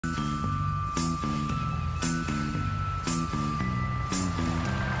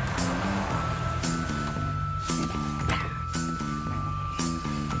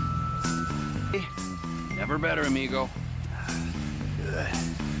Never better, amigo. Good.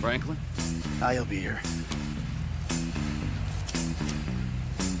 Franklin? I'll be here.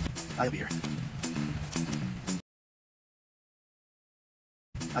 I'll be here.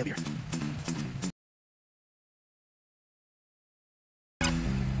 I'll be here.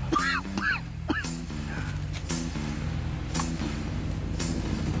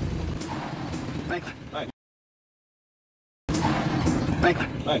 Franklin. Hey. Franklin.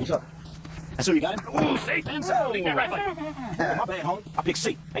 Hey, what's up? That's who you got him? Ooh, safe and sound. Ain't that right, buddy? My bad, homie. I picked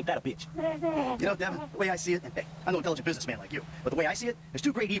C. Ain't that a bitch? You know, Devin, the way I see it, and hey, I'm no intelligent businessman like you, but the way I see it, there's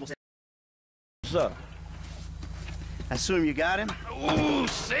two great evils. What's up? I assume you got him? Ooh,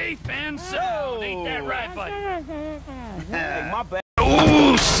 safe and sound. Ain't that right, buddy? Hey, my bad.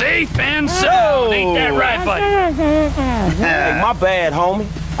 Ooh, safe and sound. Ain't that right, buddy? Hey, my bad, homie.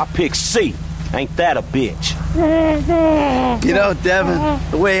 I picked C. Ain't that a bitch? You know, Devin,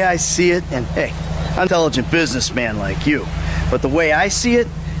 the way I see it, and hey, I'm an intelligent businessman like you, but the way I see it,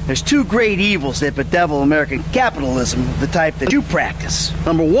 there's two great evils that bedevil American capitalism of the type that you practice.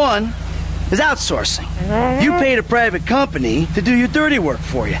 Number one is outsourcing. You paid a private company to do your dirty work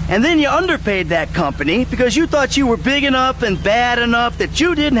for you, and then you underpaid that company because you thought you were big enough and bad enough that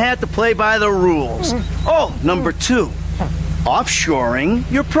you didn't have to play by the rules. Oh, number two, offshoring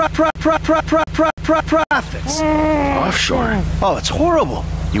your profits. Offshore? Oh, it's horrible.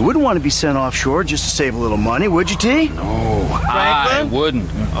 You wouldn't want to be sent offshore just to save a little money, would you, T? No, I Franklin? wouldn't.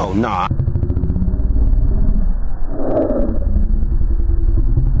 Oh, nah.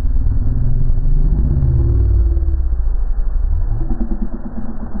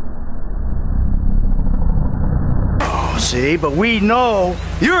 Oh, see, but we know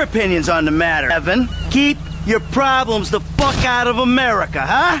your opinions on the matter, Evan. Keep your problems the fuck out of America,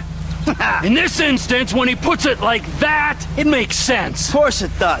 huh? In this instance, when he puts it like that, it makes sense. Of course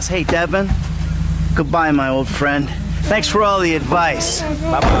it does. Hey, Devin. Goodbye, my old friend. Thanks for all the advice.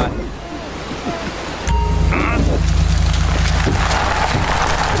 Bye-bye.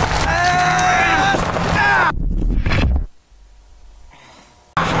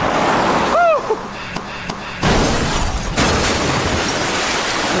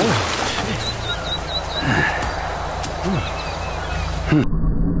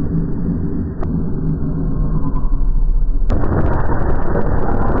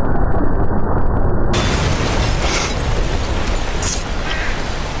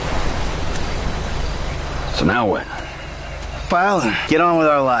 So now what? File and get on with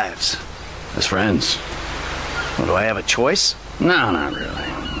our lives. As friends? Well, do I have a choice? No, not really.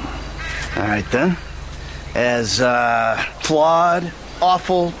 All right, then. As, flawed,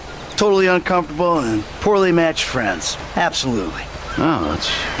 awful, totally uncomfortable, and poorly matched friends. Absolutely. Oh,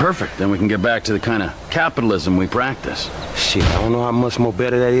 that's perfect. Then we can get back to the kind of capitalism we practice. Shit, I don't know how much more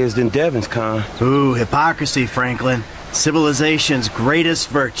better that is than Devin's kind. Ooh, hypocrisy, Franklin. Civilization's greatest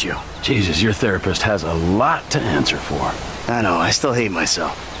virtue. Jesus, your therapist has a lot to answer for. I know, I still hate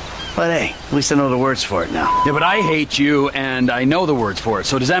myself. But hey, at least I know the words for it now. Yeah, but I hate you, and I know the words for it.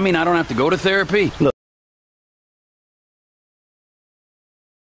 So does that mean I don't have to go to therapy? Look,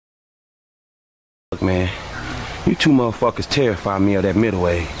 man, you two motherfuckers terrify me of that middle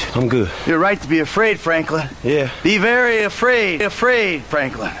age. I'm good. You're right to be afraid, Franklin. Yeah. Be very afraid,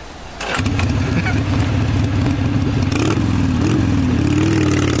 Franklin.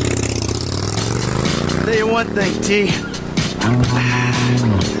 Tell you one thing, T.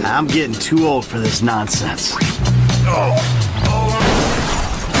 I'm getting too old for this nonsense. Oh.